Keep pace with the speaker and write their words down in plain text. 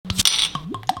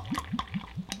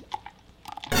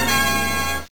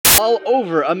all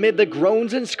over amid the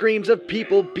groans and screams of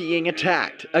people being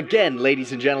attacked. Again,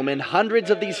 ladies and gentlemen,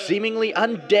 hundreds of these seemingly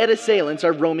undead assailants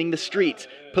are roaming the streets.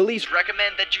 Police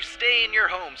recommend that you stay in your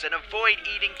homes and avoid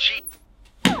eating cheese.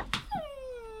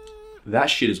 That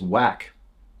shit is whack.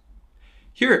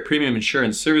 Here at Premium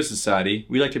Insurance Service Society,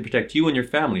 we like to protect you and your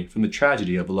family from the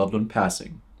tragedy of a loved one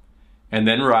passing and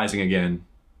then rising again.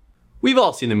 We've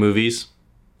all seen the movies.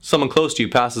 Someone close to you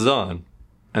passes on,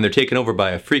 and they're taken over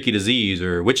by a freaky disease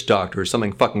or witch doctor or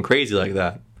something fucking crazy like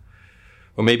that.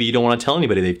 Or maybe you don't want to tell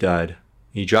anybody they've died.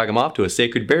 You drag them off to a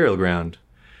sacred burial ground.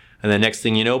 And then next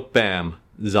thing you know, bam,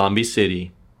 Zombie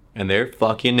City. And they're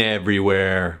fucking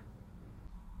everywhere.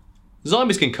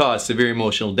 Zombies can cause severe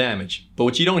emotional damage, but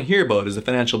what you don't hear about is the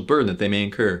financial burden that they may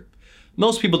incur.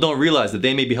 Most people don't realize that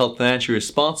they may be held financially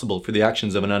responsible for the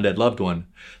actions of an undead loved one.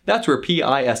 That's where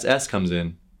PISS comes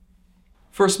in.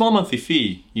 For a small monthly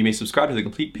fee, you may subscribe to the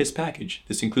Complete PISS package.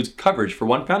 This includes coverage for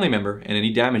one family member and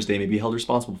any damage they may be held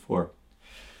responsible for.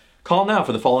 Call now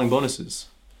for the following bonuses: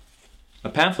 a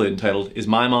pamphlet entitled "Is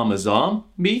My Mom a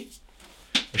Zombie?",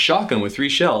 a shotgun with 3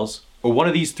 shells, or one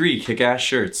of these 3 kick-ass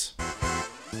shirts.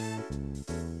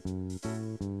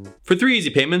 For 3 easy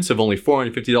payments of only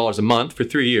 $450 a month for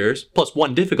 3 years, plus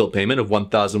 1 difficult payment of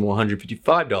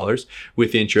 $1,155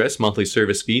 with interest, monthly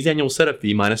service fees, annual setup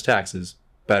fee minus taxes.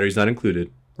 Batteries not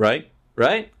included. Right?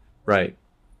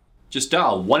 Just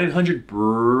dial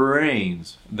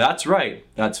 1-800-BRAINS. That's right.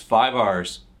 That's 5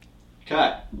 R's.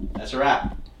 Cut. That's a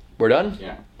wrap. We're done?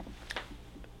 Yeah.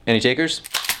 Any takers?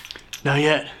 Not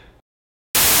yet.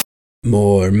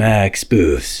 More Mac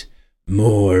spoofs.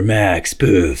 More Mac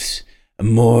spoofs.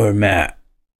 More Mac.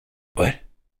 What?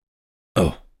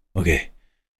 Oh, okay.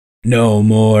 No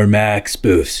more Mac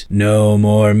spoofs. No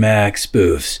more Mac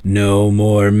spoofs. No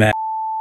more Mac.